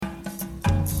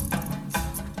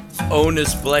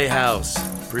Onus Playhouse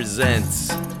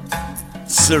presents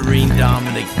Serene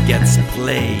Dominic Gets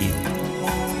Played.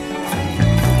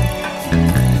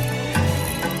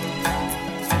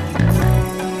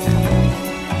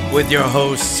 With your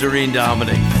hosts, Serene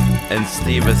Dominic and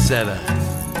Steve Aceta.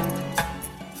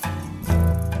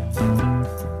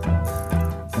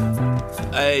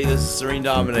 Hey, this is Serene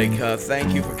Dominic.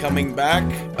 Thank you for coming back.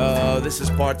 This is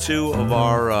part 2 of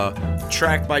our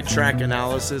track-by-track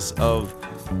analysis of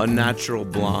Unnatural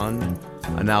Blonde,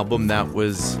 an album that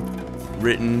was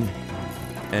written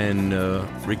and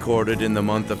recorded in the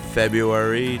month of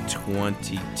February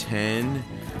 2010.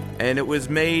 And it was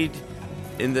made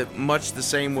in much the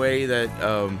same way that,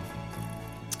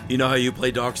 you know how you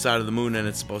play Dark Side of the Moon and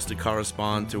it's supposed to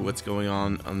correspond to what's going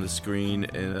on the screen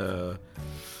in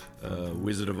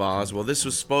Wizard of Oz. Well, this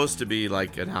was supposed to be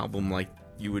like an album like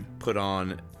you would put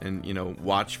on and, you know,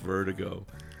 watch Vertigo.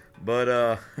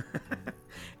 But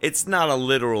it's not a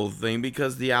literal thing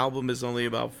because the album is only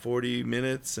about 40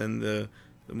 minutes and the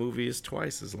movie is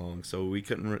twice as long. So I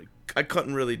couldn't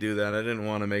really do that. I didn't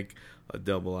want to make a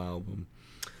double album.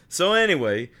 So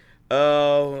anyway,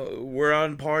 we're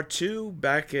on part 2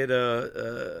 back at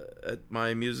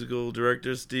my musical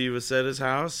director Steve Aceta's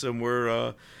house, and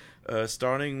we're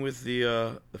starting with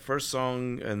the first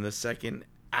song and the second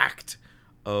act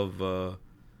of the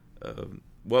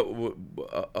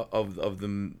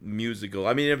musical.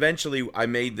 I mean, eventually I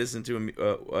made this into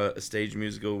a stage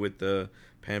musical with the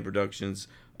Pan Productions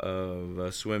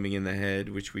of Swimming in the Head,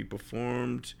 which we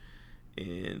performed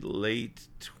in late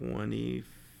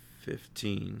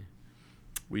 2015.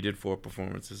 We did 4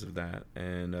 performances of that,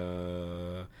 and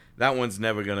that one's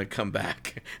never going to come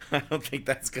back. I don't think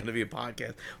that's going to be a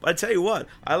podcast. But I tell you what,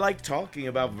 I like talking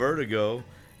about Vertigo,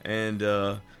 and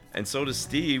so does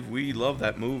Steve. We love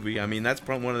that movie. I mean, that's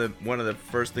probably one of the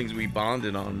first things we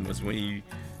bonded on was when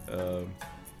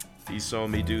he saw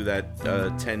me do that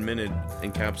 10-minute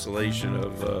encapsulation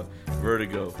of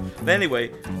Vertigo. But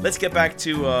anyway, let's get back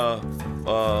to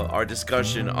our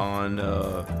discussion on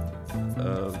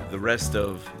the rest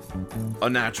of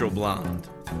Unnatural Blonde.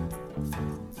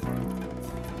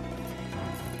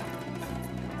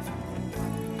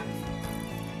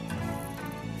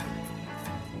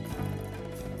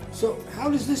 So, how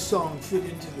does this song fit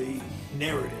into the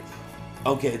narrative?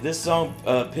 Okay, this song,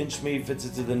 Pinch Me, fits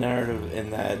into the narrative in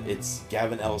that it's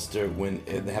Gavin Elster when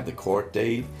they have the court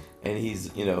date, and he's,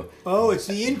 you know... Oh, it's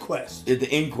the inquest. The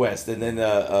inquest, and then,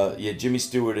 Jimmy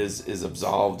Stewart is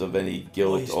absolved of any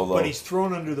guilt, but he's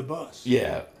thrown under the bus.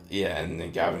 Yeah, and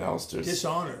then Gavin Elster's...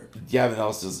 Dishonored. Gavin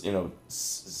Elster's, you know,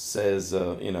 says,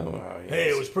 you know... hey,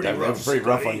 it was pretty rough, it was pretty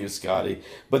rough on you, Scotty.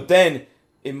 But then...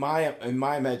 In my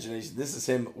imagination, this is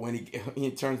him when he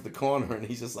turns the corner and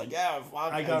he's just like, yeah,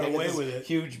 fuck, I got away with it.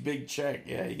 Huge big check,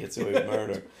 yeah, he gets away with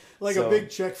murder, a big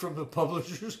check from the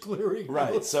Publishers Clearing.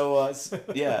 Right. So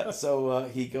so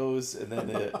he goes and then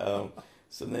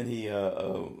he you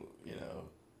know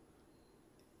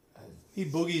he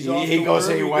boogies off. He goes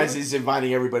and he's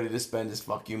inviting everybody to spend his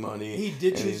fuck you money. He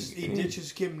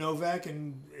ditches Kim Novak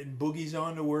and boogies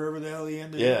on to wherever the hell he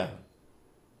ended. Yeah.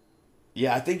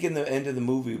 Yeah, I think in the end of the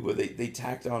movie where they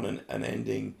tacked on an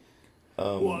ending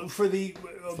for the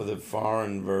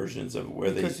foreign versions of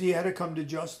where because he had to come to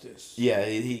justice. Yeah,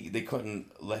 they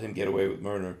couldn't let him get away with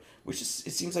murder, which is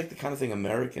it seems like the kind of thing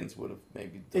Americans would have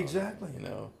maybe done. Exactly. You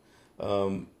know,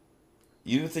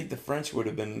 you would think the French would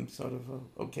have been sort of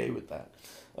okay with that.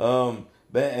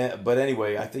 But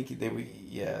anyway, I think they were.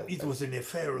 Yeah, it was an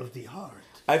affair of the heart.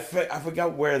 I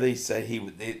forgot where they said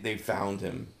they found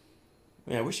him.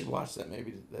 Yeah, we should watch that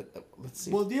maybe. Let's see.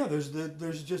 Well, yeah, there's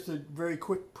just a very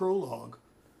quick prologue.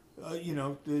 You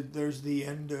know, there's the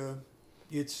end.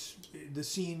 It's the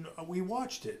scene. We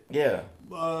watched it. Yeah.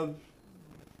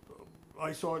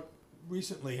 I saw it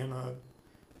recently, and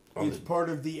it's part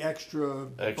of the extra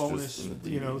bonus,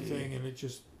 you know, thing, and it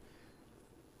just.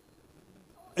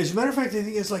 As a matter of fact, I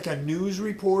think it's like a news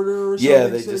reporter or something. Yeah,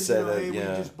 they just said that. Hey,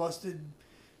 yeah. We just busted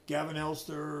Gavin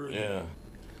Elster. Yeah.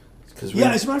 As a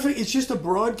matter of fact, it's just a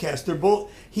broadcast. They're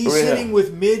both. He's sitting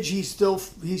with Midge. He's still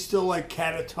like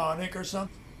catatonic or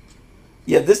something.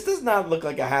 Yeah, this does not look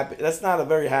like a happy. That's not a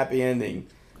very happy ending.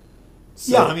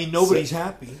 So, yeah, I mean nobody's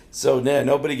happy. So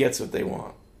nobody gets what they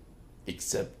want,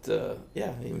 except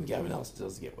even Gavin Elster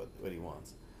doesn't get what he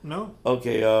wants. No.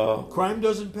 Okay. Crime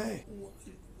doesn't pay.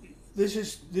 This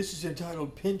is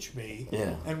entitled "Pinch Me."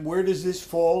 Yeah. And where does this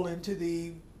fall into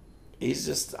the? He's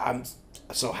just I'm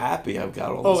so happy I've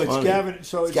got all this money. Gavin.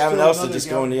 So it's Gavin Elster just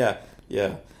going, yeah.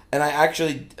 And I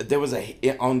actually there was in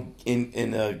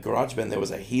GarageBand there was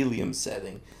a helium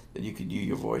setting that you could use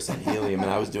your voice on helium,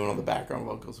 and I was doing all the background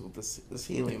vocals with this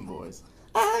helium voice.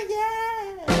 Oh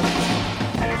yeah.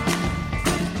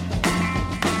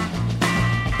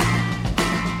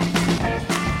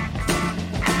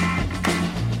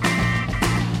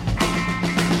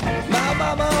 My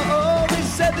mama always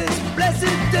said this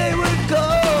blessed day would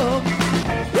come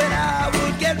when I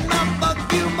would get my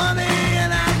fuck you money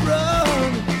and I'd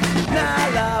run. Now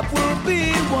life will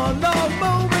be one long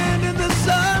moment in the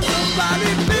sun.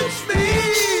 Somebody bitch me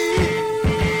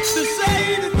to say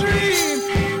the dream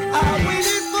I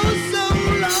waited for so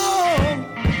long.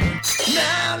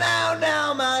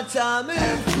 Now, my time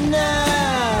is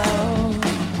now.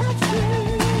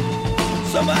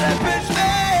 Somebody bitch me.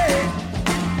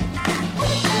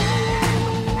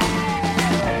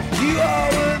 You all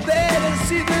were there to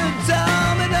see the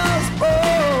dominoes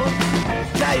fall.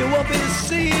 Now you won't be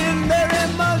seeing very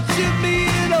much of me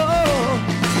at all.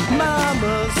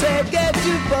 Mama said get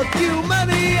you fuck you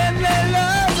money and let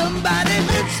love somebody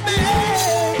bitch me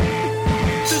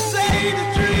to say the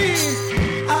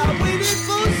dream I waited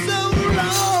for so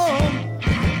long.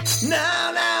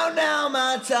 Now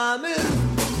my time is.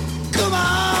 Come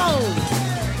on,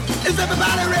 is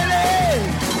everybody ready?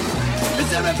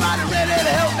 Is everybody ready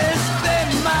to help me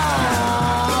spend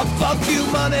my fuck you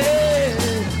money?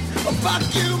 Fuck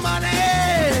you money.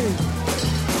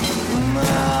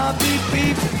 My beep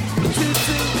beep toot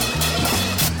toot.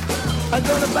 I'm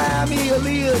gonna buy me a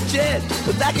Learjet,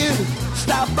 but that can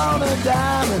stop on a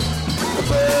diamond. A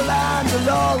Furline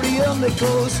DeLorean that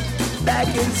goes back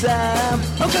in time.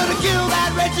 I'm gonna kill that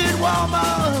wretched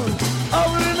woman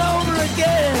over and over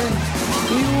again.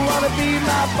 You wanna be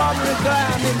my partner in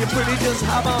crime, and you're pretty, just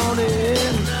hop on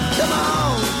in. Come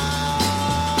on.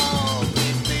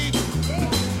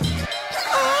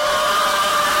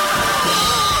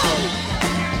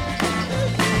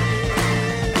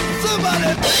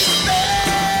 Somebody bitch me.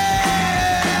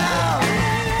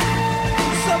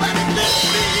 Somebody bitch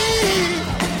me.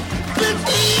 Bitch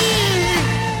me.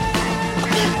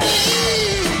 Bitch me.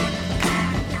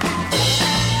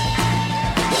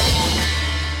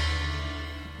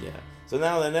 Yeah. So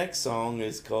now the next song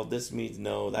is called This Means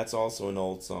No. That's also an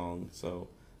old song. So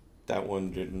that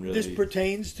one didn't really... This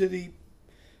pertains to the...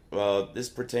 this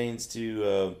pertains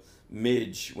to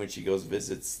Midge when she goes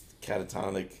visits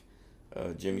catatonic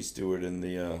Jimmy Stewart in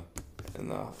the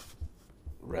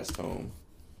rest home,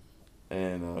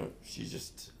 and she's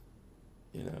just,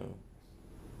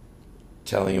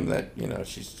 telling him that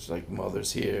she's just like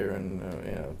mother's here, and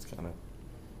it's kind of.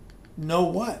 No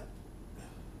what?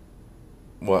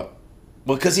 What?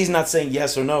 Well, because he's not saying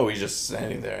yes or no. He's just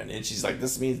standing there, and she's like,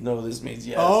 "This means no. This means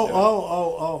yes."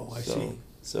 I see.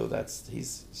 So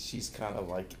she's kind of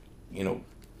like, You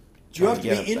have to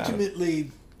be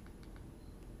intimately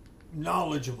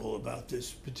knowledgeable about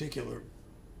this particular.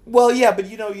 Well, yeah, but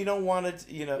you don't want it.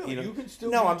 You can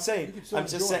still. No, I'm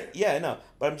just saying. Yeah, no,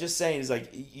 but I'm just saying is like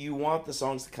you want the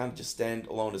songs to kind of just stand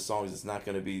alone as songs. It's not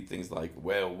going to be things like,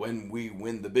 well, when we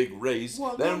win the big race,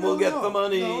 then we'll get the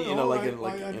money. I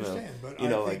understand, but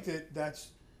I think that's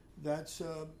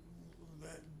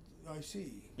I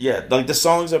see. Yeah, like the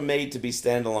songs are made to be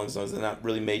standalone songs. They're not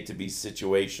really made to be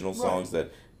situational songs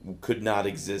that could not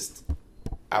exist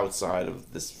outside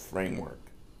of this framework.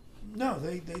 No,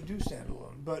 they do stand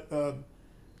alone, but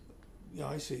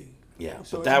I see. Yeah,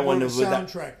 so but that one was a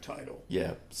soundtrack title.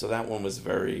 Yeah, so that one was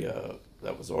very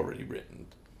that was already written.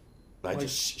 I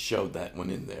just showed that one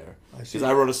in there because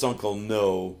I wrote a song called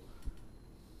No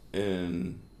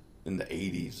in the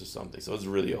 80s or something, so it's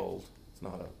really old.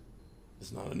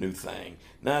 It's not a new thing.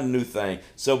 Not a new thing.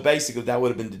 So basically, that would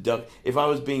have been deducted. If I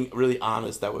was being really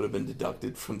honest, that would have been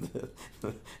deducted from the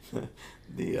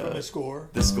score.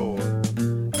 The score.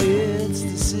 It's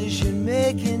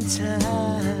decision-making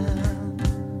time.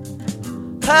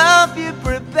 Hope you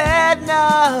prepared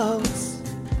notes.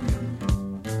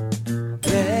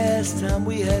 Last time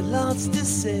we had lots to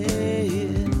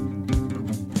say.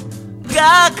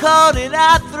 Got caught in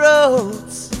our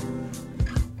throats.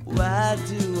 Why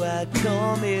do I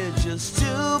come here just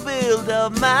to build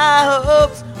up my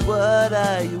hopes? What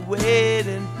are you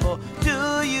waiting for?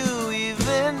 Do you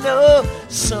even know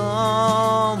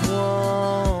someone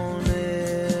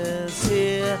is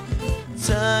here?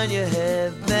 Turn your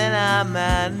head, then I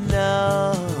might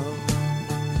know.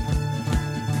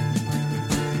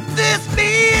 This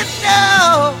means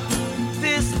no.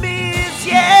 This means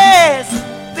yes.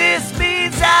 This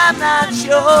means I'm not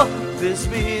sure. This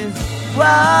means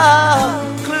wow,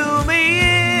 clue me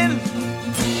in.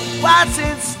 What's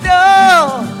in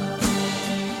store?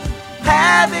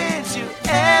 Haven't you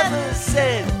ever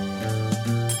said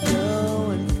no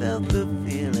and felt the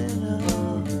feeling of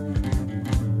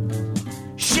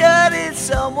shutting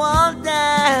someone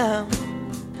down.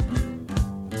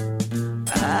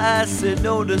 I said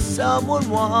no to someone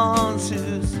once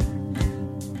who's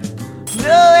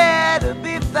nowhere to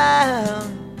be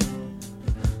found.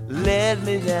 Let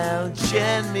me down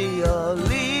gently or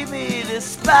leave me to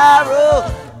spiral.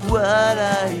 What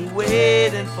are you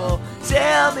waiting for?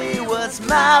 Tell me what's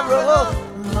my role.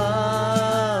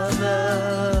 Mother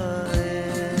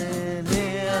in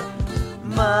here,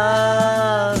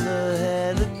 mother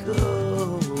had to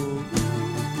go.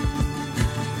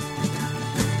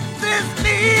 This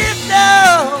means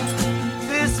no,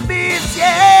 this means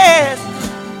yes,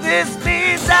 this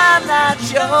means I'm not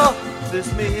sure,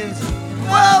 this means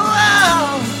whoa,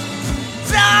 whoa,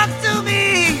 talk to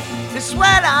me, it's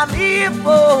what I'm here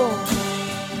for.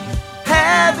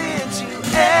 Haven't you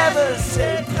ever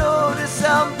said no to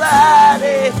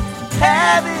somebody?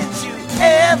 Haven't you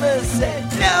ever said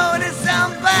no to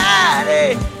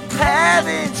somebody?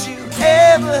 Haven't you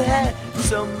ever had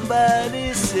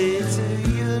somebody say to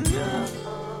you no?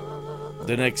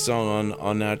 The next song on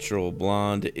Unnatural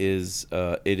Blonde is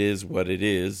It Is What It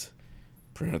Is,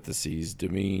 parentheses,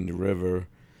 Demeaned River.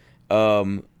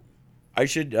 We'll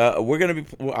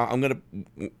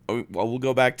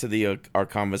go back to the our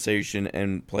conversation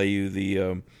and play you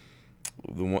the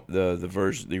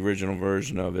version, the original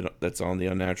version of it that's on the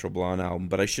Unnatural Blonde album.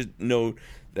 But I should note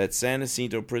that San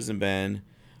Jacinto Prison Band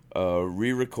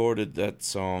re-recorded that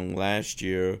song last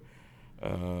year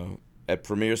at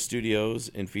Premier Studios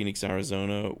in Phoenix,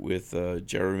 Arizona, with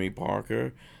Jeremy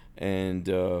Parker and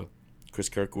Chris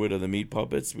Kirkwood of the Meat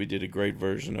Puppets. We did a great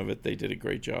version of it. They did a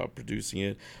great job producing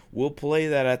it. We'll play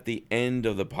that at the end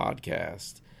of the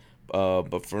podcast.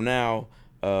 But for now,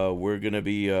 we're going to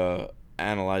be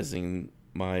analyzing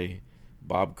my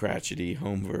Bob Cratchity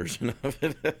home version of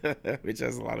it, which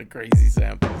has a lot of crazy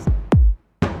samples.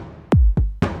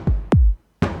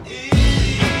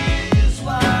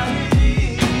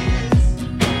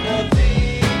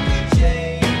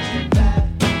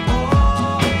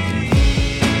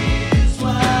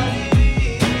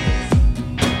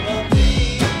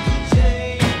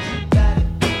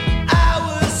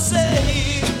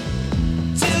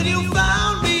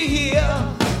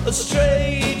 A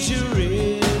stranger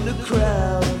in the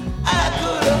crowd I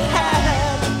could have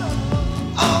had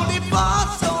only for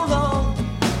so long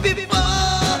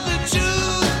before the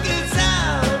truth gets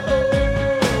out.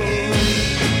 It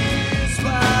is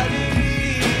what it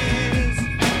is,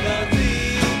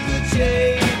 nothing could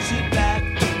change it back.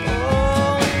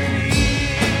 Oh, it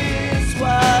is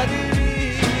what it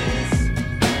is,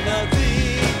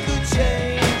 nothing could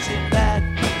change it back.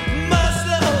 Must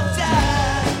have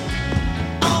died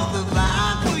on the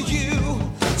line for you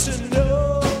to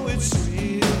know it's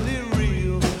really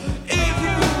real. If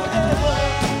you ever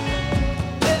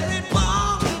let it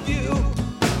fall of you,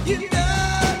 you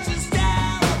know just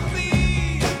how I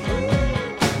feel.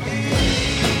 It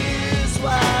is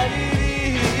what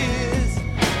it is,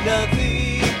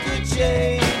 nothing could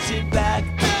change it back.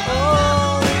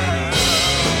 Oh, it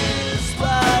is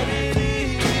what it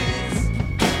is,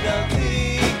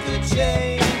 nothing could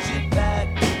change it back.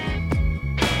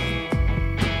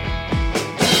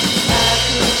 I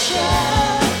could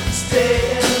try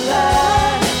staying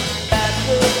alive. That's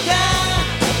the kind of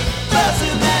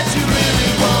person that you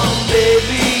really want, baby.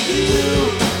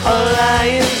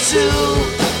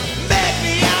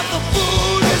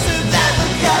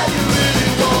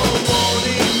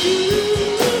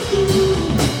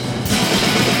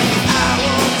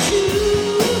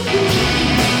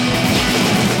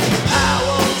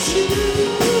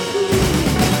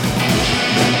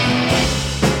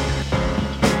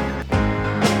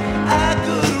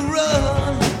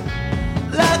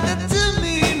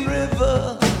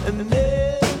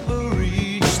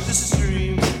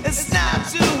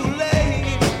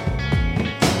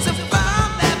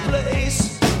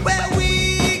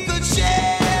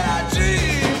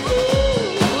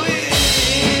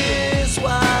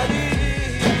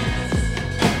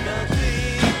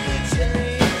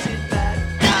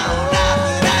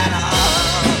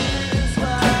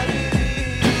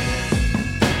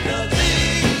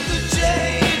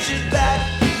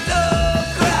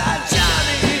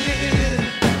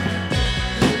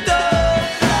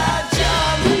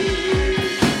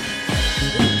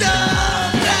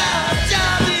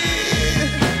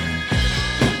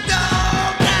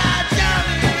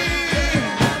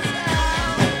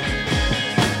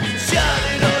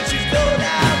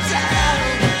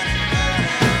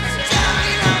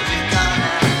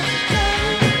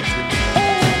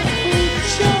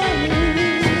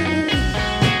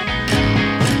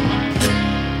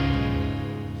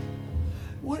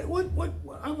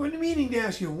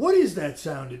 is that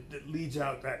sound that leads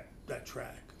out that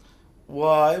track?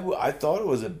 Well, I thought it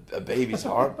was a baby's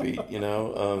heartbeat. You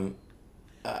know,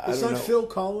 I It's don't not know. Phil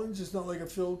Collins. It's not like a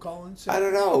Phil Collins sound. I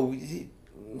don't know.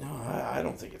 I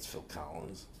don't think it's Phil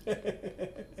Collins.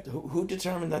 Who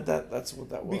determined that's what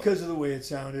that was? Because of the way it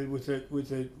sounded with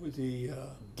the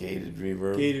gated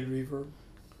reverb. gated reverb.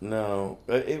 No,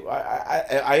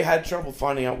 I had trouble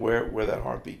finding out where that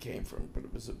heartbeat came from, but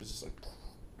it was just like,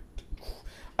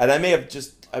 and I may have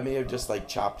just like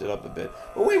chopped it up a bit.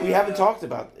 But wait, we haven't talked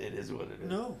about It Is What It Is.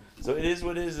 No. So It Is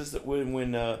What It Is that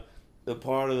when the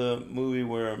part of the movie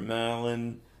where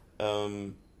Madeline,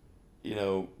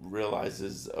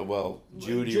 realizes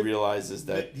Judy Jim- realizes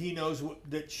that he knows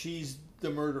that she's the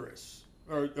murderess,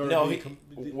 or no,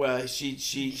 the-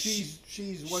 she's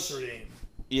what's her name?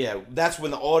 Yeah, that's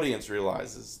when the audience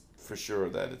realizes for sure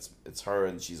that it's her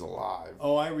and she's alive.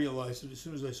 Oh, I realized it as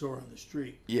soon as I saw her on the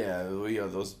street. Yeah,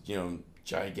 those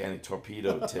gigantic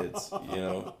torpedo tits.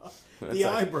 It's The like-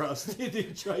 eyebrows, the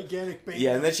gigantic paint.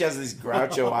 Yeah, and then she has these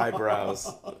Groucho eyebrows.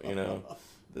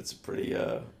 That's pretty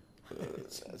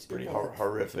that's pretty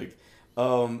horrific.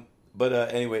 But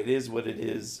anyway, It Is What It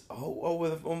Is.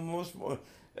 With almost more.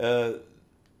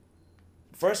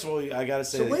 First of all, I gotta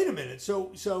say. So wait a minute.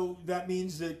 So that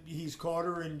means that he's caught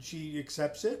her and she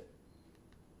accepts it.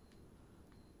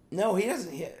 No, he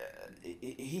doesn't. It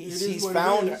is He's what it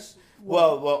found her. is.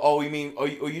 Well. Oh, you mean? Are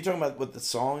you talking about what the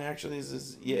song actually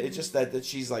is? Yeah, it's just that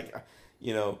she's like,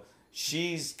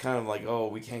 she's kind of like, oh,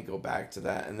 we can't go back to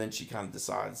that, and then she kind of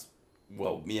decides,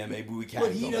 well, yeah, maybe we can.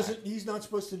 But he go doesn't. back. He's not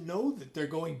supposed to know that they're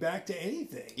going back to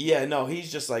anything. Yeah, no,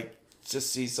 he's just like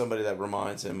sees somebody that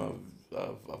reminds him of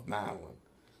Madeline.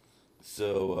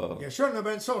 So You shouldn't have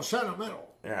been so sentimental.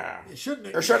 yeah, You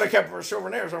shouldn't. or should have kept her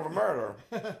souvenirs over murder.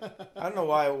 I don't know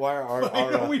why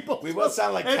our we both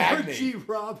sound like Edward Cagney. G.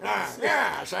 Robinson.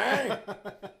 Yeah, say.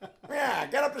 Yeah,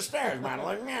 get up the stairs,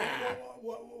 Madeline. Yeah.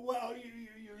 Well,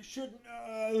 you shouldn't.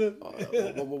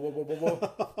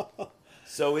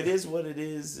 So It Is What It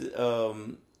Is.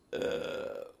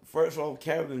 First of all,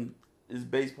 Kevin, his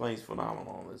bass playing is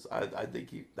phenomenal on this. I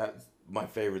think that's my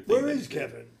favorite thing. Where that is he did.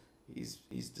 Kevin?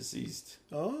 He's deceased.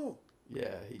 Oh,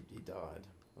 Yeah, he died,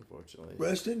 unfortunately.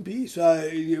 rest in peace.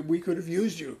 We could have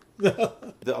used you.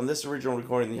 On this original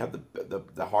recording, you have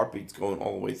the heartbeats going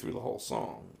all the way through the whole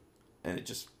song, and it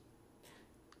just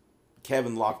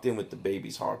Kevin locked in with the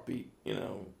baby's heartbeat.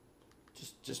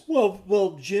 Just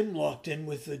Well, Jim locked in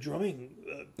with the drumming.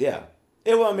 yeah.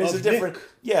 It was Of a different. Nick.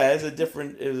 Yeah, it was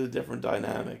a different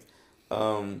dynamic,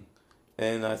 and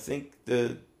I think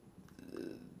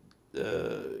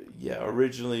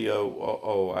originally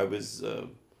I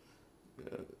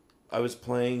was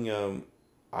playing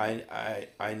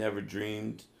I Never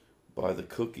Dreamed by the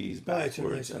Cookies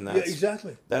backwards, and yeah, that's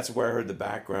exactly. that's where I heard the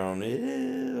background.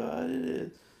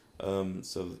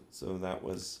 So that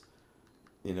was,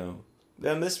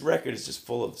 then this record is just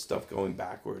full of stuff going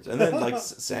backwards, and then like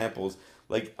samples.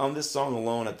 Like on this song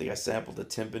alone, I think I sampled the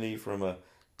timpani from a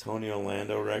Tony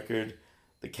Orlando record.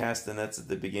 The castanets at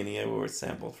the beginning of it were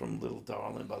sampled from Little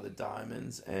Darling by the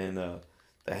Diamonds, and the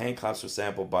hand claps were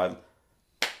sampled by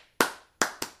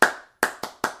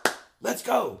Let's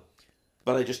Go.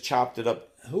 But I just chopped it up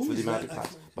Who for the is amount that? of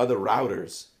claps by the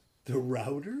Routers. The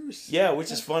Routers? Yeah,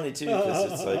 which is funny too,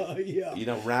 because it's like Yeah.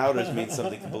 Routers means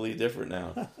something completely different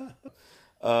now.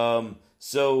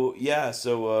 So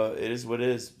It Is What It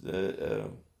Is,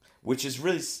 which is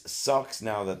really sucks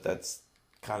now that's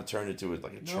kind of turned into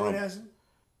like a No, it hasn't.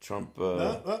 Trump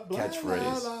Blah, blah, blah, catchphrase.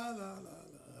 blah, blah, blah,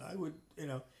 blah. I would,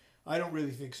 I don't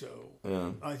really think so.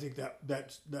 Yeah. I think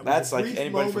that's That's was a like brief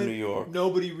anybody from moment. New York.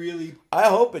 Nobody really. I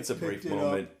hope it's a brief Picked it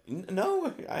moment.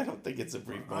 No, I don't think it's a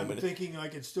brief I'm moment. thinking I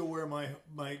could still wear my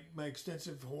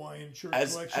extensive Hawaiian shirt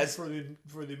As- collection as-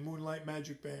 for the Moonlight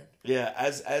Magic Band. Yeah,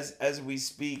 as we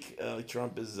speak,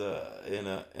 Trump is in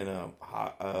a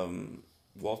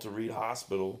Walter Reed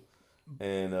Hospital,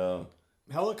 and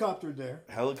Helicopter there.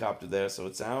 helicopter there, so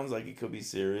it sounds like it could be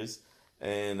serious,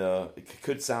 and it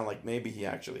could sound like maybe he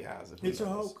actually has it. Who It's a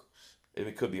knows? hoax.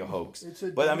 It could be a hoax. It's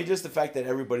a But I mean, just the fact that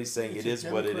everybody's saying It's it a is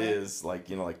what it Democrat. is,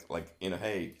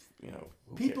 hey,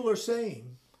 who People are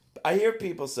saying. I hear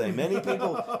people say many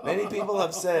people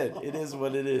have said it is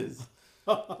what it is.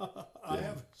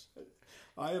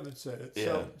 I haven't said it.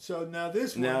 Yeah. So now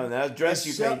this one. Now dress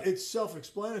it's you paint. it's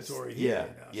self-explanatory. Yeah,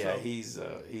 here now,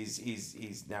 so-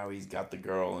 he's now he's got the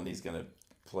girl and he's gonna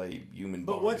play human.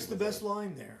 But Barbie what's the with best her.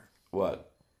 line there?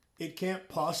 What? It can't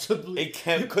possibly.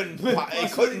 It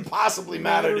couldn't possibly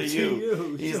matter to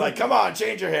you. He's So- like, come on,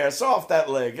 change your hair, soft that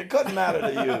leg. It couldn't matter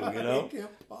to you, It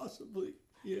can't possibly.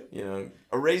 Yeah. You know,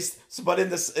 erase. So, but in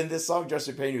this song,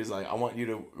 Jesse Payne was like, I want you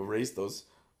to erase those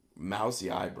mousy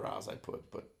eyebrows I put,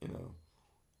 but you know,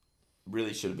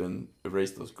 really should have been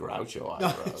erase those Groucho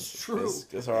eyebrows. It's true.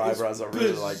 Because her eyebrows are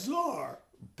really like bizarre.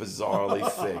 bizarrely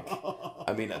thick.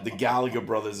 I mean, the Gallagher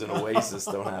brothers in Oasis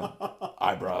don't have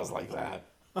eyebrows like that.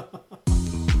 I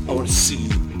wanna see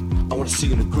you. I wanna see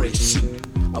you in a gray suit.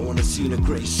 I wanna see you in a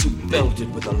gray suit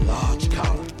belted with a large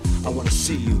collar. I wanna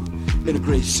see you in a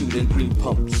gray suit and green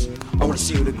pumps. I wanna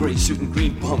see you in a gray suit and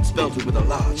green pumps belted with a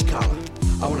large collar.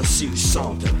 I wanna see you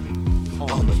saunter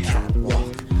on the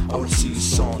catwalk. I wanna see you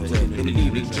saunter in an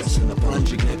evening dress and a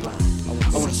plunging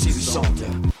neckline. I wanna see you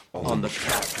saunter on the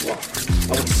catwalk.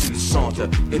 I wanna see you saunter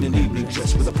in an evening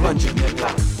dress with a plunging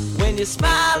neckline. When you're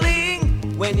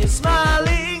smiling, when you're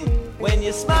smiling, when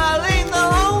you're smiling, the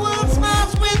whole world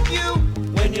smiles with you.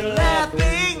 When you're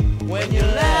laughing, when you're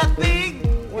laughing,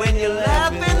 when you're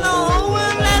laughing, the whole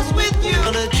world laughs with you.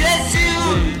 Gonna dress you,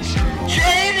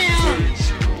 train you,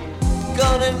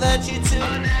 gonna invite you to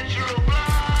a natural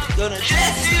blonde. Gonna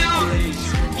dress you,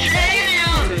 train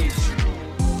you,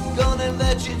 gonna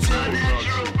invite you to a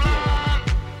natural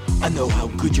blonde. I know how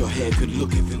good your hair could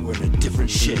look if it were in a different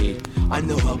shade. I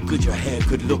know how good your hair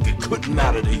could look, it couldn't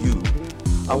matter to you.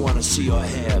 I wanna see your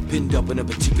hair pinned up in a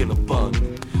particular bun.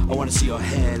 I wanna see your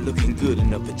hair looking good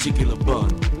in a particular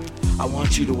bun. I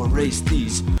want you to erase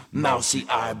these mousy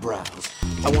eyebrows.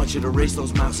 I want you to erase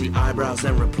those mousy eyebrows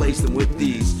and replace them with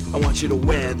these. I want you to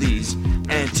wear these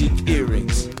antique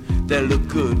earrings that look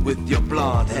good with your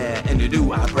blonde hair and your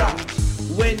new eyebrows.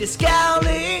 When you're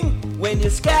scowling, when you're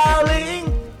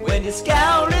scowling, when you're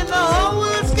scowling, the whole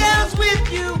world scowls with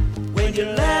you. When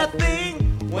you're laughing,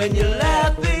 when you're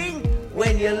laughing,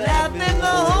 when you're laughing, the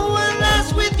whole world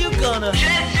laughs with you. Gonna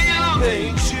dress you,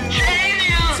 paint you,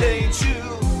 taint you,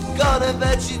 gonna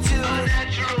bet you to a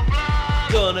natural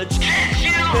blonde. Gonna dress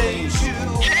you, paint you,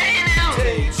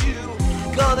 taint you,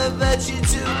 gonna bet you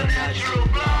to a natural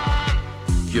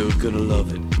blonde. You're gonna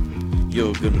love it,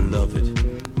 you're gonna love it,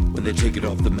 when they take it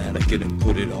off the mannequin and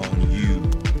put it on you.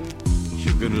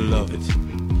 You're gonna love it,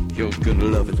 you're gonna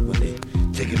love it, when they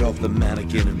take it off the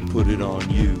mannequin and put it on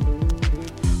you.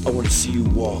 I wanna see you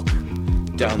walk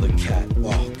down the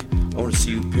catwalk. I wanna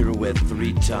see you pirouette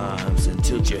 3 times and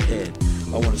tilt your head.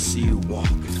 I wanna see you walk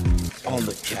on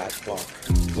the catwalk.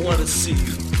 I wanna see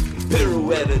you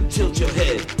pirouette and tilt your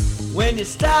head. When you're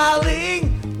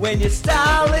styling, when you're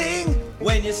styling,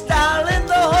 when you're styling,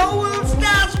 the whole world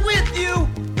styles with you.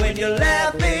 When you're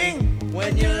laughing,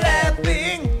 when you're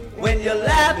laughing, when you're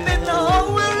laughing, the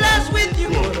whole world laughs with you.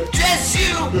 Gonna dress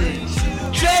you,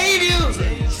 trade you,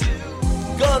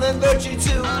 gonna invert you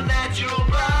to a natural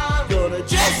blonde. Gonna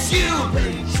dress you,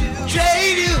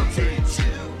 trade you,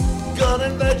 gonna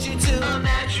invert you to a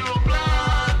natural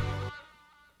blonde.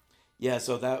 Yeah,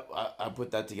 so that I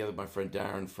put that together with my friend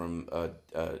Darren from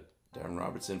Darren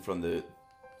Robertson from the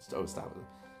stop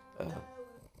it.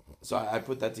 So I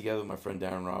put that together with my friend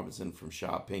Darren Robinson from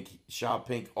Shaw Pink. Shaw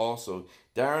Pink also.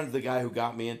 Darren's the guy who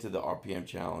got me into the RPM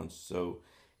challenge. So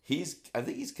I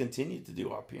think he's continued to do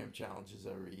RPM challenges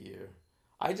every year.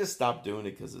 I just stopped doing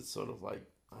it because it's sort of like,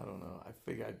 I don't know. I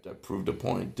figure I proved a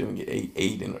point doing it 8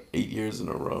 years in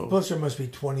a row. Plus, there must be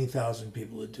 20,000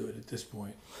 people that do it at this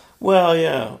point. Well,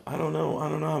 yeah. I don't know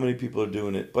how many people are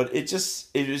doing it, but it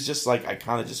was just like I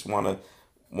kind of just wanted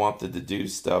to do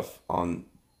stuff on,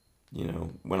 you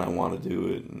know, when I want to do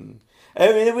it, and I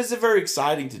mean it was very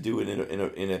exciting to do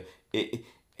it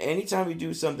anytime you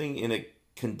do something in a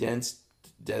condensed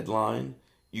deadline,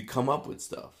 you come up with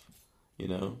stuff, you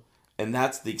know, and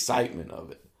that's the excitement of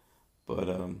it. But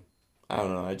I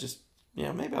don't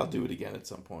know. Maybe I'll do it again at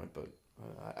some point, but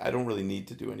I don't really need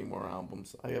to do any more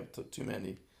albums. I have too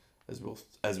many, as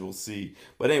we'll see.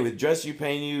 But anyway, Dress You,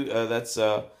 Paint You. That's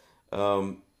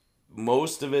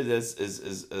most of it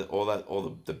is all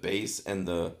the bass and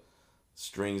the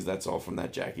strings. That's all from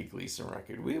that Jackie Gleason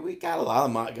record. We got a lot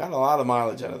of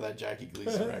mileage out of that Jackie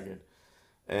Gleason record,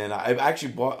 and I've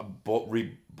actually bought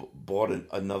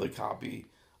another copy.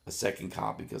 A second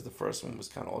copy because the first one was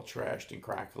kind of all trashed and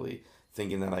crackly,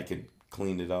 thinking that I could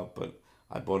clean it up, but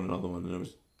I bought another one and it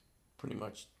was pretty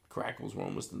much crackles were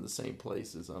almost in the same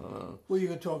places. I don't know. Well, you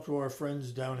can talk to our friends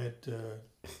down at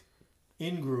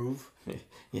In Groove.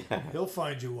 Yeah, he'll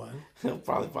find you one. He'll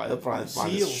probably find a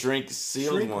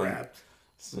sealed one. Wrapped.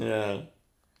 Yeah,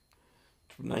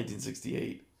 from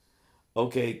 1968.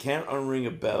 Okay, Can't Unring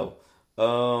a Bell.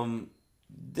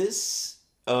 This.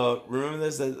 Remember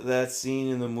that scene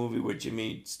in the movie where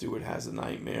Jimmy Stewart has a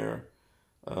nightmare,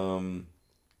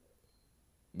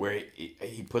 where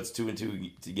he puts 2 and 2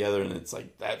 together, and it's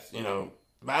like that's, you know,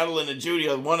 Madeline and Judy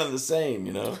are one and the same,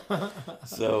 you know.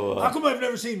 So how come I've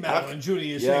never seen Madeline and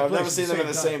Judy in the same place? I've never seen them in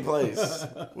the time? same place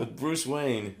with Bruce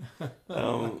Wayne.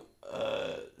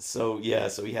 So he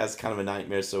has kind of a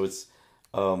nightmare. So it's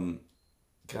kind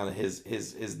of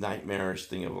his nightmarish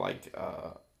thing of like,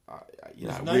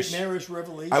 nightmarish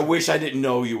revelation. I wish I didn't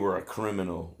know you were a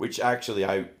criminal. Which actually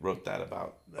I wrote that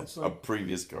about a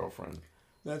previous girlfriend.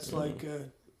 That's like.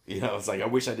 It's like I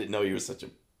wish I didn't know you were such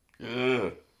a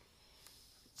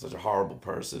horrible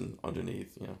person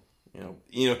underneath.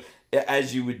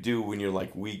 As you would do when you're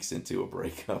like weeks into a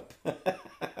breakup.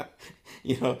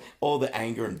 All the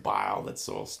anger and bile that's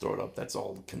all stored up, that's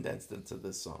all condensed into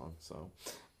this song. So,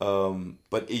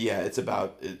 but yeah, it's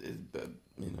about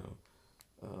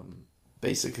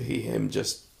basically him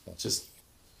just it's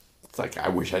like, I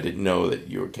wish I didn't know that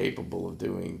you were capable of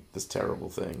doing this terrible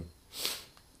thing.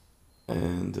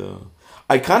 And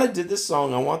I kind of did this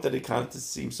song. I wanted it kind of to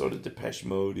seem sort of Depeche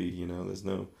Mode-y, there's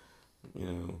no,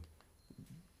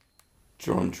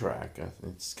 drum track.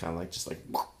 It's kind of like, just like,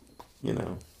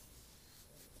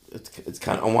 it's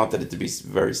kind of, I wanted it to be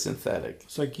very synthetic.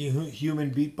 It's like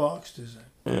human beatbox, is it?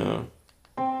 Yeah.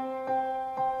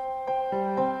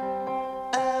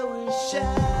 I wish I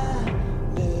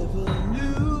never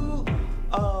knew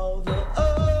all the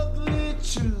ugly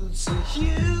truths of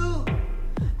you.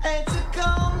 And to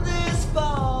come this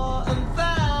far and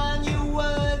find your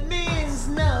word means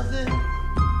nothing.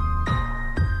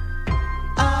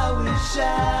 I wish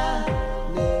I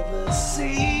never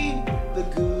seen the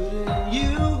good in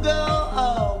you go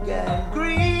all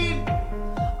gangrene.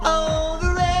 All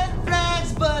the red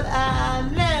flags, but I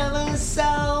never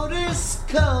saw this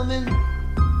coming.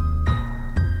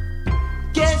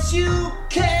 Guess you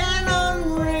can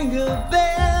unring a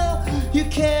bell, you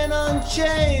can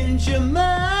unchange your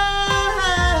mind.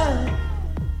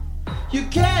 You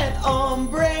can't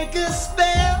unbreak a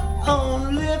spell,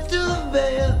 unlift a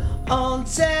veil,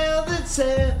 untell the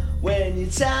tale when your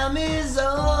time is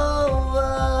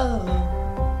over.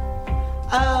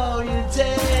 All your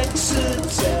decks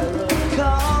of tarot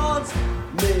cards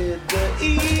made the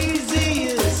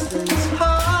easiest things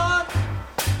hard.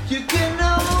 You can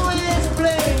always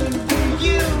blame the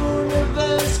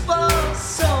universe for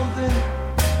something.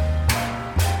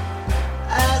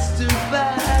 As to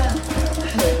hand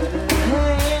in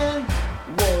hand,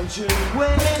 wondering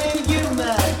where you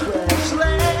might crash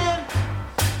land,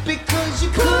 because you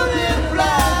couldn't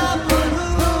fly, but who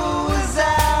was I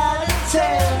to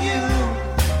tell you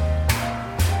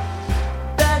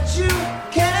that you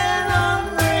can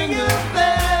unring a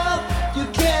bell, you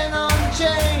can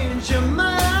unchange your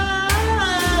mind,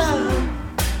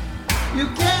 you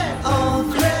can't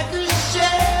uncrack a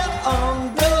shell,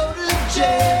 go to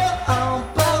jail,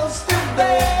 post a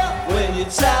bail when your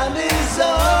time is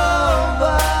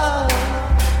over.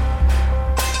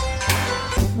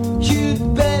 You'd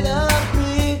better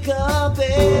pick up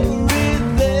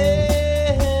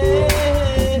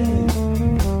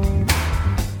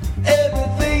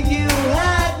everything you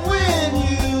had when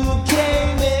you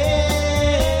came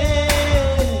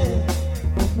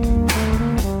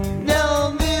in. No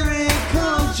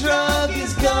miracle drug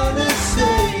is gonna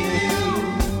save you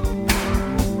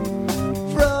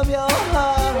from your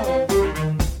heart,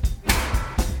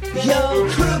 your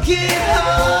crooked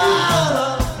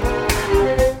heart.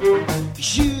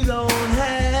 You don't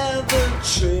have the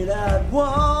trade I'd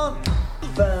want.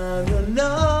 Find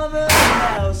another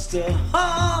house to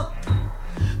haunt,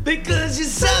 because you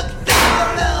sucked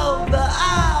out all the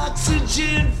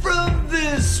oxygen from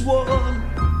this one.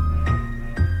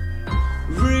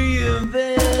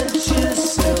 Reinvent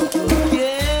yourself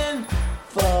again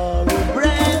for a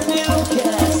brand new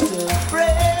cast of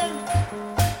friends.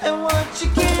 And what you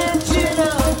can't,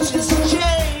 just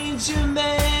change your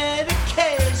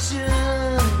medication.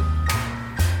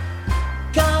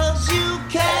 'Cause you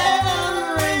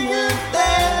can ring a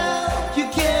bell, you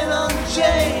can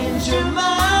unchange your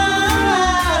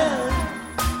mind.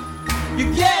 You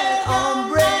can't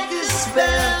unbreak a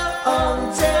spell,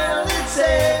 untell a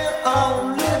tale,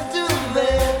 unlift a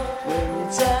veil when your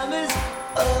time is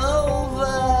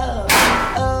over,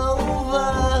 over,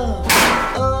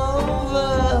 over.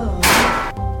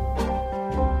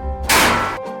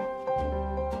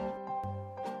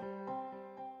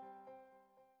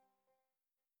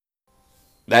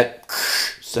 That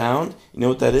sound, you know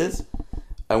what that is?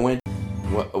 When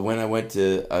I went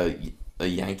to a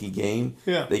Yankee game,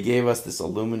 Yeah. they gave us this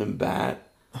aluminum bat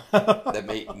that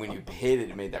made, when you hit it,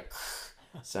 it made that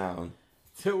sound.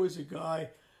 There was a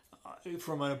guy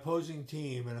from an opposing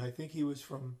team, and I think he was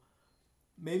from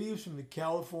the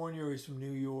California or he's from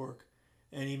New York,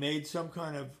 and he made some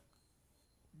kind of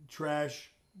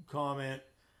trash comment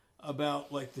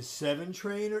about like the 7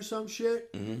 train or some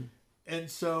shit. Mm-hmm. And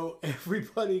so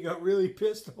everybody got really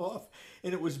pissed off,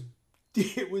 and it was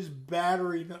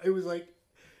battery. It was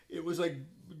like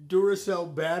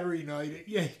Duracell battery night at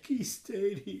Yankee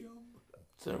Stadium.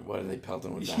 So what are they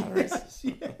pelting with batteries?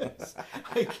 Yes.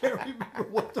 I can't remember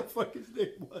what the fuck his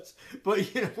name was, but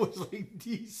it was like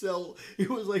D-Cell. It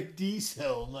was like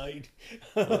D-Cell night.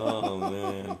 Oh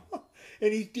man!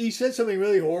 And he said something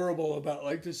really horrible about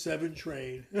like the 7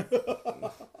 train.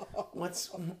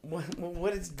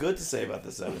 What is good to say about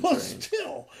the 7 Well, train?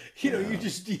 still, you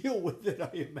just deal with it.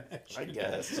 I imagine. I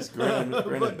guess just grin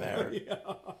and bear it. Yeah.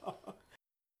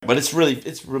 But it's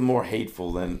more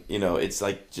hateful than it's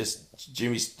like just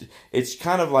Jimmy's. It's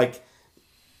kind of like.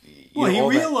 Well, he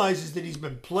realizes that he's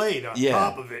been played on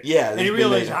top of it. Yeah, and he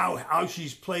realizes how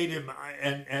she's played him,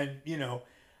 and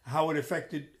how it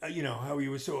affected, how he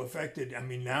was so affected. I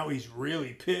mean, now he's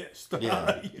really pissed.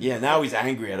 Yeah, now he's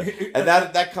angry at him, and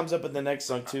that comes up in the next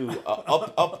song too.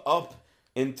 Up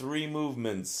in 3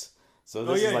 movements. So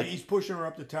this is like he's pushing her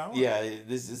up the tower. Yeah,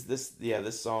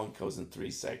 this song goes in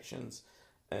 3 sections,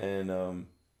 and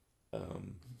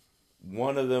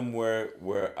one of them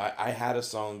where I had a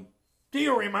song. Do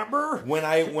you remember when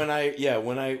I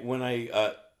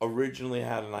originally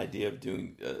had an idea of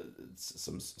doing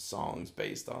some songs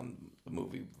based on the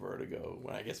movie Vertigo,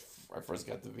 when I guess I first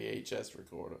got the VHS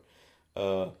recorder,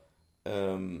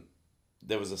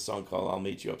 there was a song called "I'll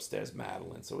Meet You Upstairs,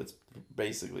 Madeline." So it's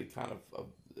basically kind of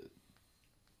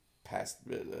past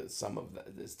some of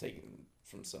that is taken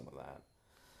from some of that.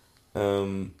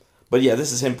 But yeah,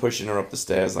 this is him pushing her up the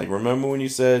stairs. Like, remember when you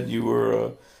said you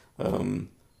were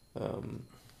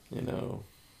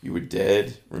you were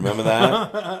dead? Remember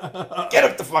that? Get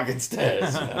up the fucking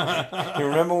stairs. You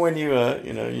remember when you said,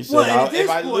 if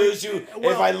I lose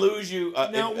you.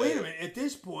 Now wait a minute. At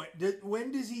this point,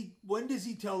 when does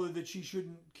he tell her that she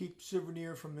shouldn't keep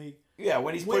Souvenir from the? Yeah,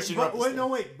 when he's pushing her up the stairs. No,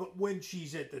 wait. But when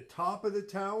she's at the top of the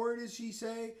tower, does she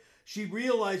say? She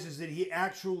realizes that he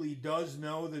actually does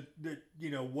know that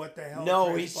what the hell.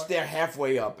 No, they're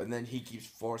halfway up, and then he keeps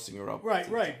forcing her up. Right.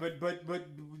 But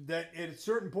that at a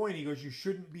certain point he goes, "You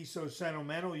shouldn't be so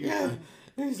sentimental."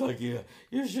 He's like, "Yeah,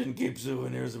 you shouldn't keep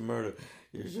Souvenirs of Murder.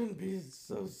 You shouldn't be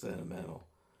so sentimental."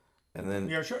 And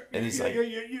then, and he's like,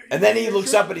 and then he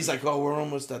looks up and he's like, "Oh, we're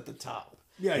almost at the top."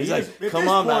 Yeah, he's like, "Come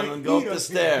on, Madeline, go up the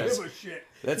stairs.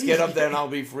 Let's get up there and I'll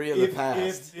be free of the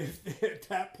past." If at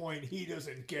that point he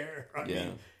doesn't care, I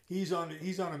mean, he's on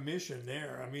a mission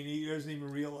there. I mean, he doesn't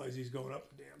even realize he's going up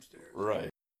the damn stairs. Right.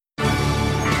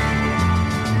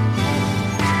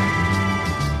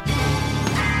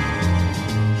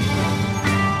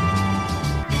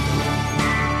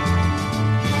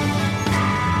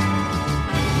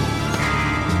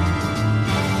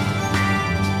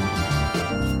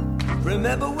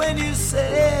 Remember when you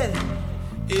said,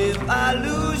 if I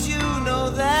lose you, know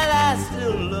that I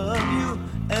still love you,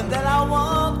 and that I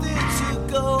wanted to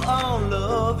go on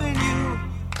loving you.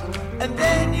 And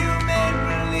then you made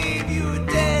believe you were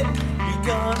dead. You're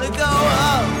gonna go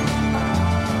up,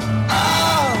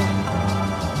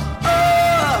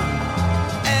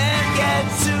 and get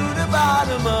to the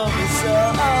bottom of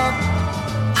yourself.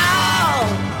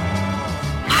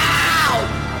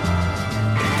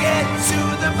 Get to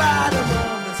the bottom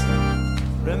of this.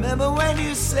 Remember when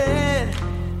you said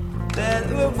that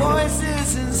there were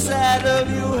voices inside of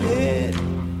your head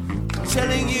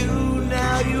telling you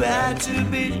now you had to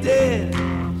be dead?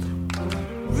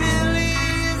 Really,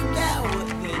 is that what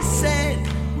they said?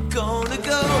 We're gonna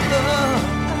go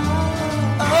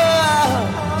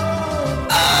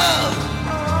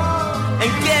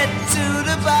and get to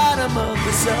the bottom of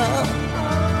this.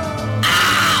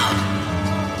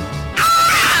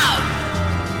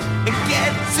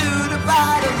 Get to the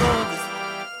bottom of this.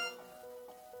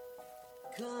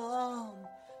 Come,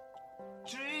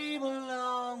 dream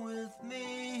along with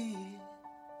me.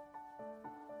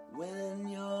 When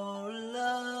you're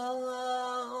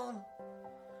alone,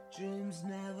 dreams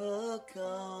never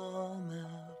come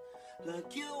out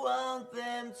like you want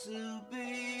them to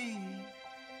be.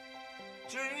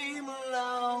 Dream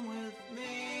along with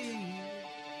me.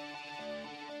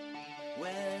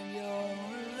 When you're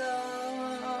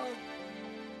alone,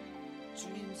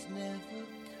 dreams never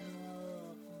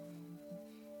come.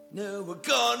 No, we're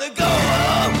gonna go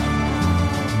up,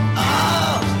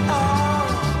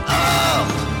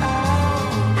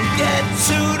 get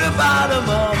to the bottom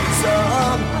of the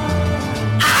sun.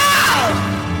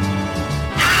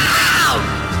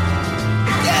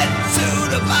 Get to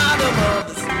the bottom of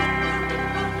the sun.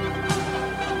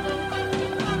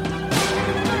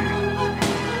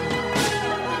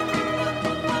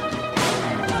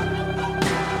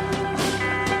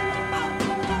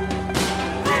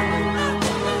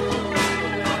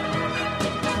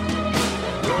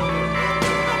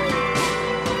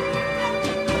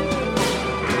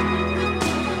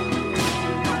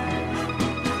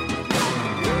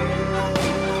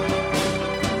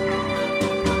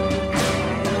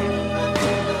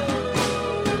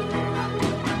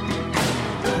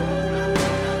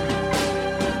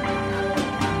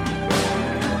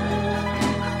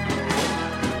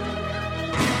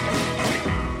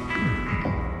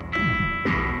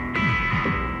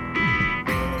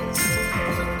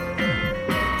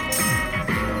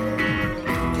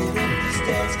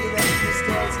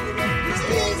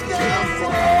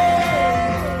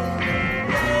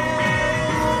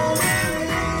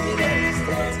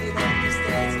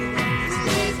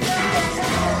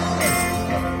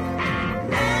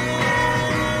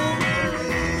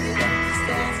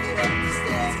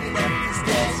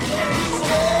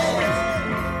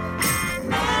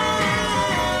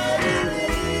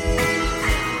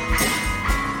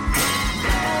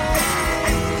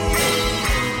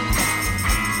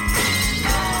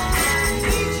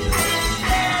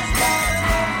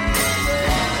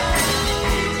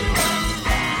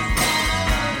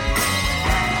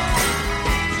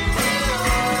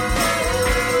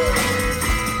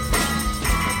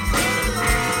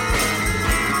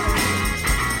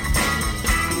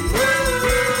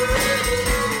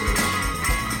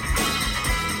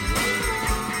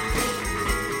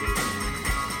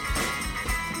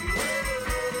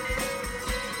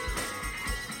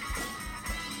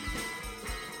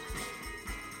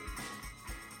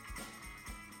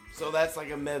 So that's like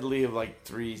a medley of like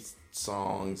 3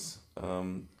 songs.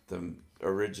 The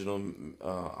original,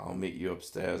 I'll Meet You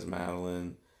Upstairs,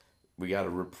 Madeline. We got a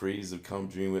reprise of Come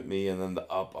Dream With Me, and then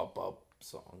the Up, Up, Up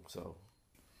song. So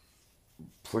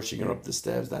pushing her up the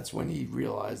steps, that's when he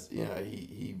realized,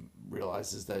 he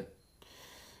realizes that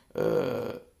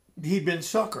he'd been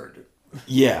suckered.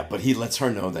 Yeah, but he lets her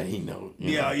know that he knows.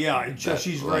 Yeah.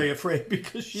 She's very afraid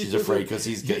because she's afraid because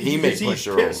he may push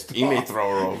her over. He may throw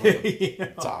her over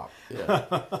the top. Yeah.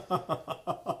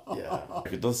 Yeah.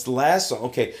 That's the last song.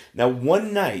 Okay, now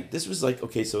one night, this was like,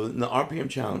 okay, so in the RPM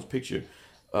Challenge picture,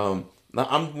 now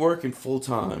I'm working full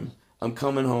time. I'm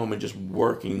coming home and just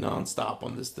working nonstop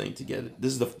on this thing to get it.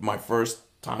 This is my first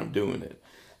time doing it.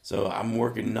 So I'm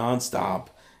working nonstop,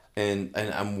 and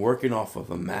I'm working off of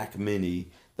a Mac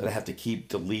Mini that I have to keep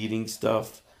deleting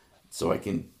stuff so I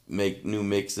can make new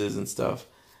mixes and stuff.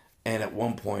 And at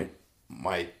one point,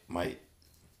 I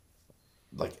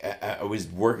was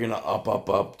working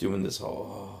up, doing this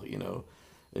whole, and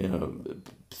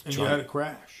you had a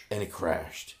crash. And it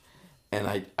crashed. And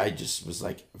I just was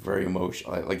like very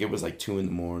emotional. Like it was like 2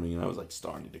 a.m. and I was like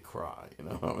starting to cry.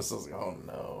 I was like, oh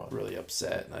no, I'm really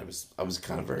upset. And I was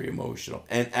kind of very emotional.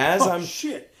 And as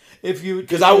shit.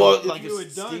 Because I was like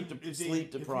sleep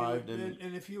deprived,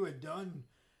 and if you had done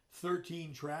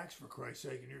 13 tracks for Christ's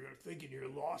sake, and you're thinking you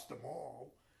lost them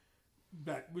all,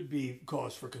 that would be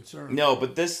cause for concern. No,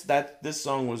 but this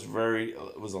song was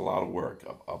a lot of work,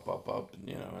 up,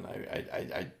 and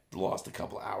I lost a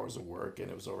couple hours of work, and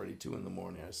it was already 2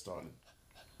 a.m. I started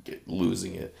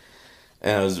losing it,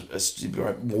 and I was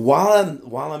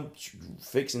while I'm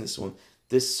fixing this one,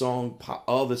 this song,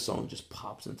 other song just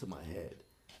pops into my head.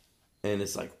 And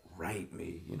it's like, write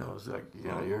me, it's like,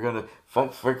 you're gonna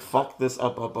fuck this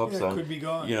up song. It could be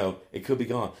gone. It could be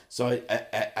gone. So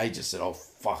I just said, oh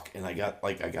fuck, and I got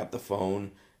the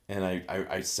phone, and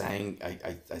I sang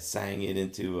it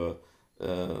into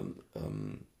the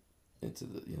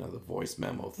voice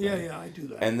memo thing. Yeah, I do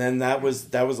that. And then that was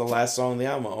the last song on the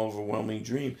album, Overwhelming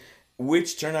Dream,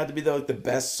 which turned out to be the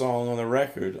best song on the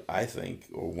record, I think,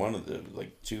 or one of the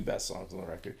 2 best songs on the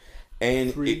record.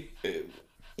 And 3.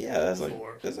 Yeah, there's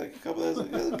a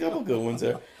couple good ones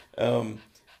there. And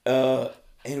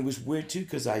it was weird too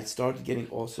because I started getting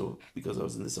also, because I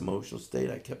was in this emotional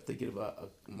state, I kept thinking about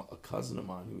a cousin of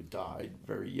mine who died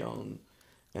very young,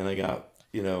 and I got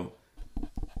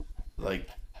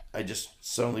I just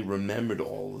suddenly remembered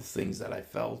all the things that I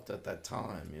felt at that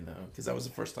time, because that was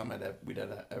the first time we'd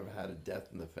ever had a death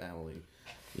in the family,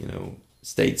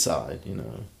 stateside,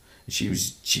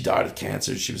 She died of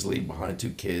cancer. She was leaving behind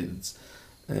 2 kids.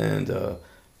 And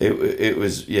it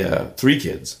was 3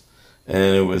 kids,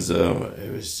 and it was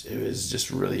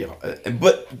just really.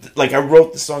 But I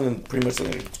wrote the song in pretty much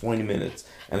 20 minutes,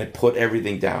 and I put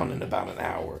everything down in about an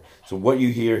hour. So what you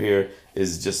hear here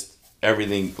is just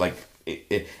everything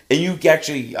and you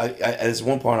actually, at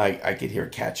one point I could hear a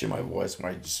catch in my voice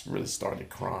when I just really started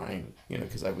crying,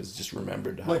 because I was just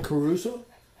remembered how. Like Caruso?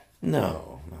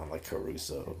 No, not like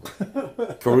Caruso.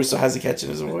 Caruso has a catch in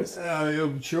his voice?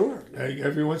 Sure.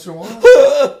 Every once in a while.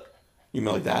 You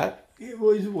mean like that?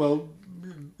 Well,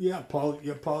 yeah,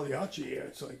 Pagliacci. Yeah,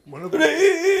 it's like one of them.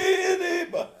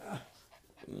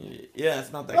 Yeah,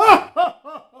 it's not that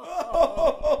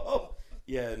good.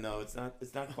 Yeah, no, it's not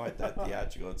quite that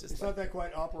theatrical. It's not that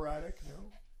quite operatic,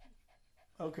 no?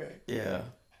 Okay. Yeah.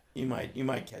 You might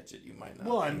catch it, you might not.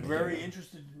 Well, I'm very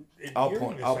interested in I'll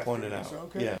hearing point it out.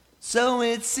 Okay. Yeah. So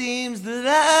it seems that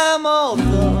I'm all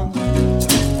alone.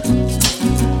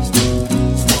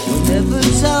 Whenever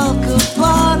talk of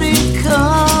party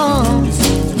comes,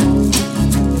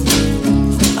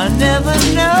 I never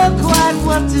know quite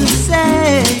what to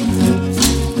say.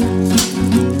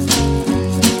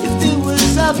 If it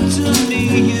was up to me,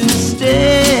 you'd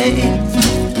stay.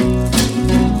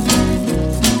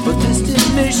 But this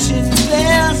mission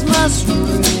bells must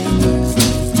ring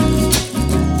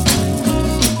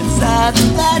inside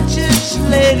that church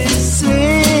lady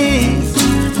sings.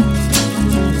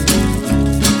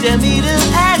 Tell me to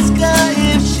ask her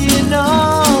if she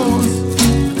knows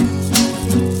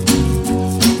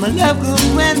my love goes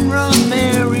when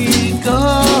Rosemary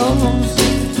goes.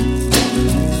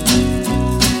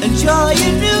 Enjoy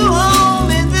your new home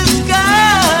in the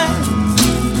sky.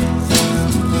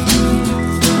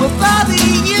 Well, Bobby,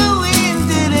 you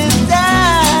didn't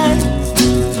die.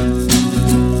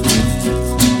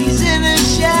 He's in a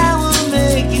shower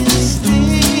making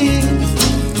steam.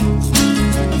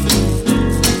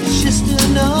 It's just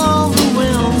an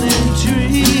overwhelming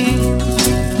dream.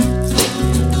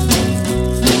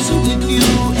 So if you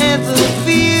ever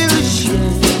feel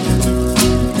ashamed,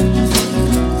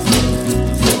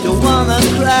 don't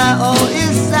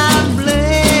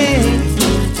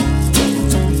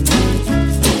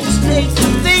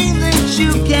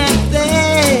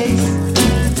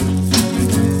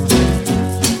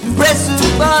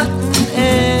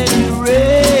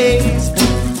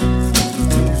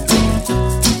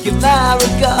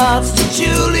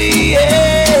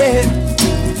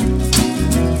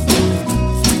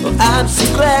I'm so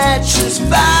glad she's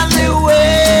finally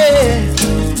wet.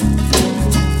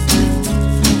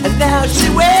 And now she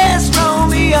wears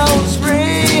Romeo's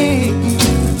ring.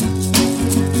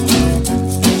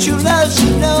 True love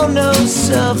should know no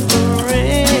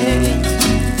suffering.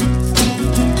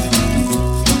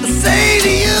 I say to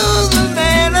you, the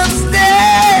man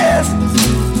upstairs,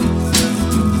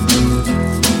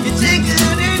 you take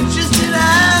an interest in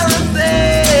our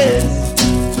affairs.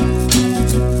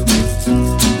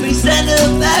 Please send her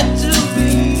back to me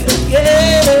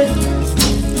again.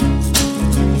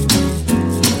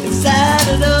 Inside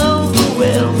an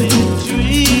overwhelming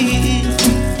dream.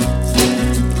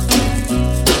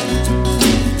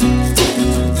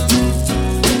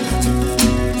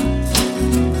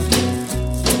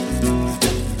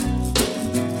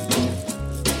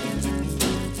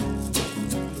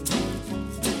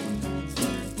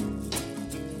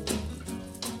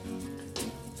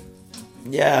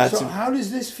 Yeah. So how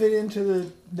does this fit into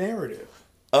the narrative?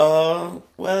 Well,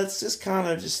 it's just kind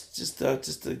of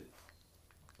just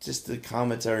a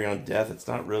commentary on death. It's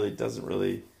not really, doesn't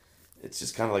really. It's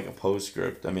just kind of like a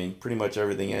postscript. I mean, pretty much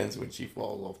everything ends when she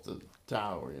falls off the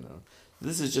tower. You know,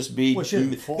 this is just me. Well, she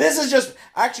didn't fall. This is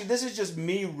just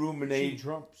me ruminating. She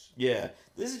jumps. Yeah,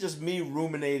 this is just me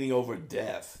ruminating over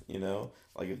death. You know,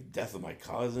 like the death of my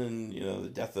cousin. You know, the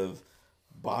death of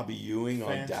Bobby Ewing on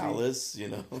Fancy. Dallas. You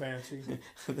know, Fancy.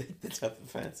 the death of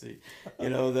Fancy. You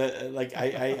know that like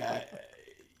I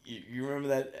you remember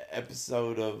that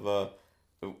episode of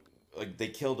like they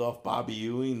killed off Bobby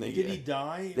Ewing. Did he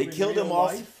die? They in killed real him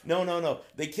off. life? No.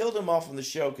 They killed him off on the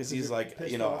show because he's they're like,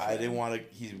 pissed you know, off I at didn't him? want to.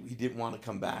 He didn't want to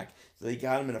come back, so they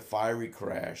got him in a fiery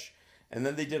crash, and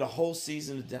then they did a whole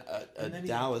season of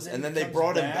Dallas, and then they comes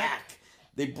brought him back? back.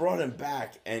 They brought him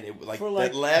back, and it like For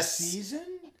like that last a season?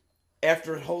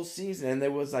 after a whole season, and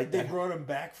there was like They that. brought him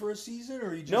back for a season,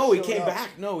 or he just No, he showed came up?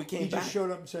 back. No, he came He back. just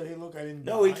showed up and said, "Hey, look, I didn't."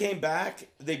 No, die. he came back.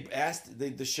 They asked.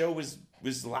 The show was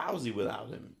lousy without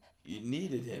him. You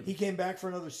needed him. He came back for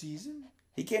another season.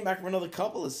 He came back for another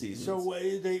couple of seasons. So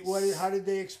how did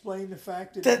they explain the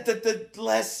fact that the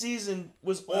last season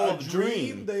was all a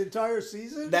dream. The entire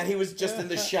season. That he was just in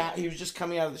the shower. He was just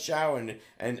coming out of the shower,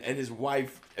 and his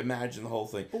wife imagined the whole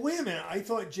thing. But wait a minute, I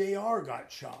thought JR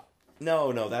got shot.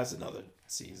 No, that's another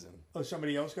season. Oh,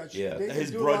 somebody else got shot. Yeah, They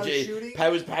his do a lot brother. of shooting.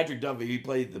 It was Patrick Duffy. He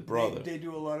played the brother. They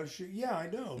do a lot of shooting. Yeah, I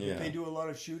know. Yeah. They do a lot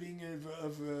of shooting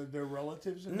of their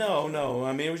relatives. And No.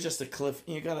 I mean, it was just a cliff.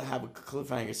 You gotta have a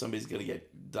cliffhanger. Somebody's gonna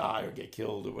die or get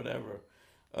killed or whatever.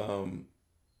 Or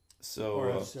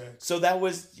have sex. So that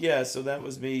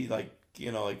was me. Like,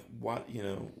 you know, like what, you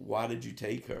know, why did you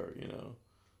take her? You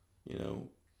know.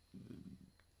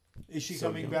 Is she So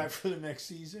coming young. back for the next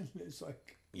season? It's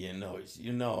like. I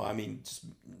mean,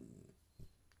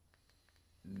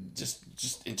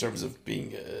 just in terms of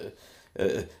being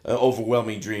an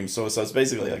overwhelming dream. So it's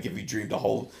basically like if you dreamed a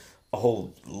whole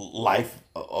life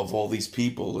of all these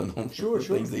people and all the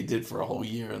things they did for a whole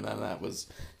year, and then that was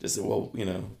just It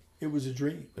was a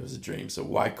dream. it was a dream. So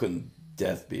why couldn't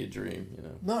death be a dream? You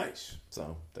know. Nice.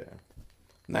 So there.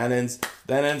 And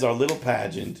that ends our little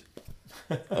pageant.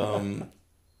 Yeah.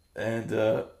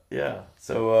 Yeah,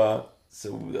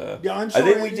 I'm I sorry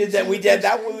think I we didn't did that. see We the did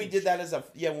that stage. when we did that as a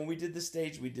when we did the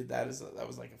stage. We did that that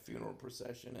was like a funeral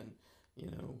procession, and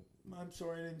you know. I'm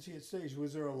sorry I didn't see it stage.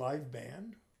 Was there a live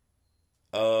band?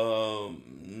 No,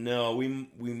 we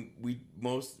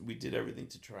did everything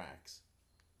to tracks.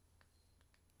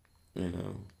 You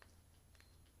know.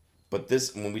 But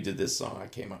when we did this song, I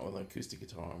came out with an acoustic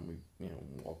guitar and we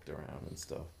walked around and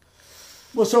stuff.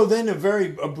 Well, so then a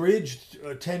very abridged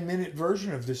 10-minute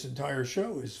version of this entire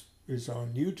show is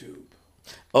on YouTube.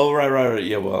 Oh right.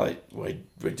 Yeah, well I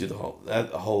did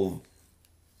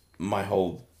my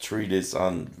whole treatise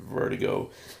on Vertigo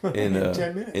in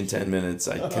 10 minutes. In 10 minutes.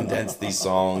 I condensed these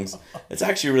songs. It's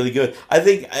actually really good. I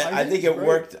think it's it great.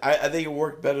 worked. I think it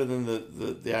worked better than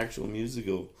the actual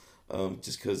musical,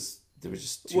 just because there was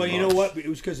just too Well, you know much. what? It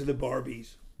was because of the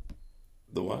Barbies.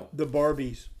 The what? The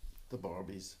Barbies. The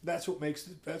Barbies. That's what makes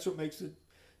the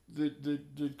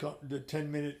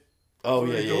 10-minute. Oh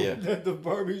yeah. The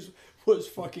Barbies was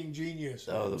fucking genius.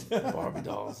 Oh, the Barbie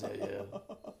dolls.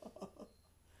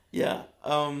 Yeah.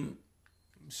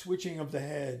 Switching of the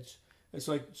heads. It's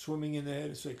like swimming in the head.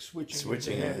 It's like switching of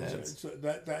the in the heads. heads. So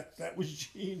that was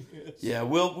genius. Yeah,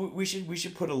 we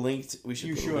should put a link. A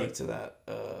link to that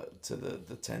to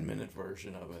the 10-minute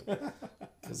version of it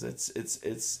because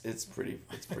it's pretty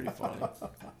funny.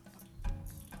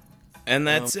 And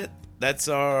that's it. That's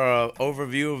our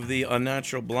overview of the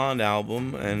Unnatural Blonde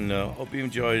album, and hope you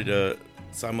enjoyed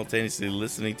simultaneously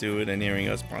listening to it and hearing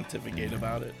us pontificate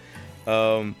about it.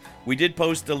 We did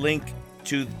post a link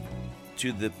to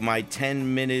my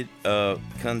 10-minute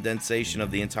condensation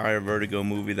of the entire Vertigo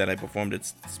movie that I performed at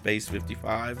Space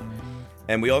 55,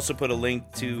 and we also put a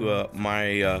link to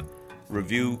my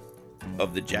review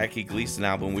of the Jackie Gleason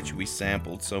album, which we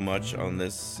sampled so much on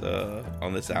this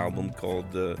album,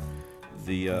 called the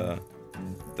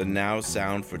Now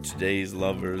Sound for Today's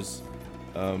Lovers,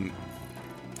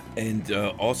 and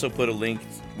also put a link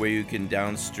where you can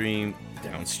stream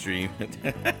or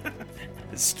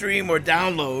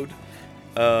download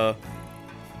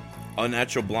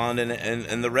Unnatural Blonde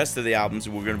and the rest of the albums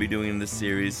we're going to be doing in this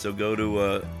series. So go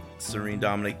to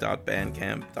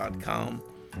serenedominic.bandcamp.com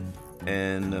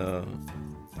and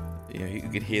you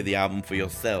can hear the album for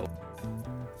yourself.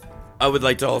 I would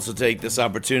like to also take this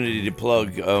opportunity to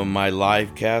plug my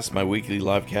live cast, my weekly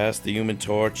live cast, the Human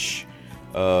Torch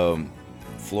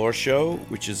Floor Show,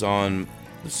 which is on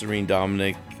the Serene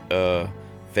Dominic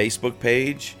Facebook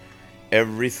page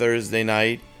every Thursday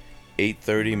night,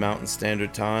 8:30 Mountain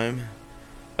Standard Time.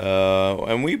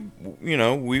 And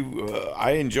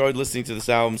I enjoyed listening to this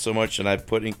album so much, and I'm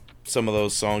putting some of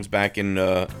those songs back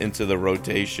into the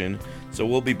rotation. So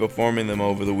we'll be performing them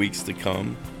over the weeks to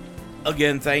come.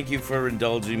 Again, thank you for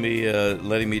indulging me,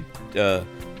 letting me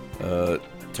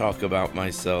talk about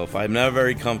myself. I'm not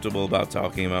very comfortable about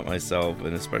talking about myself,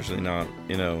 and especially not,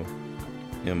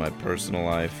 my personal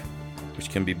life, which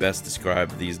can be best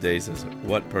described these days as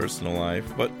what personal life.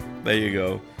 But there you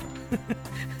go.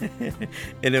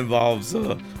 It involves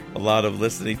a lot of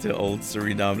listening to old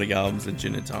Serene Dominic albums and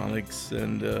gin and tonics,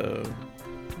 and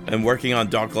working on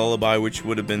Dark Lullaby, which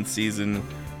would have been season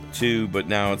 2, but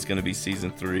now it's going to be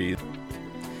season 3.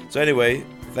 So anyway,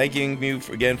 thanking you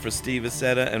again for Steve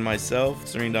Aceta and myself,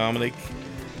 Serene Dominic.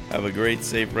 Have a great,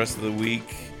 safe rest of the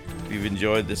week. If you've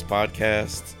enjoyed this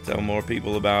podcast, tell more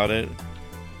people about it.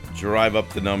 Drive up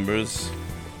the numbers.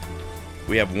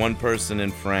 We have one person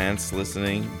in France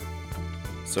listening.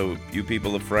 So you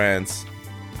people of France,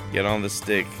 get on the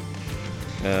stick.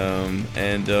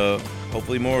 And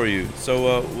hopefully more of you.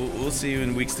 So we'll see you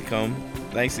in weeks to come.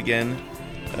 Thanks again.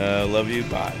 Love you.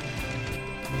 Bye.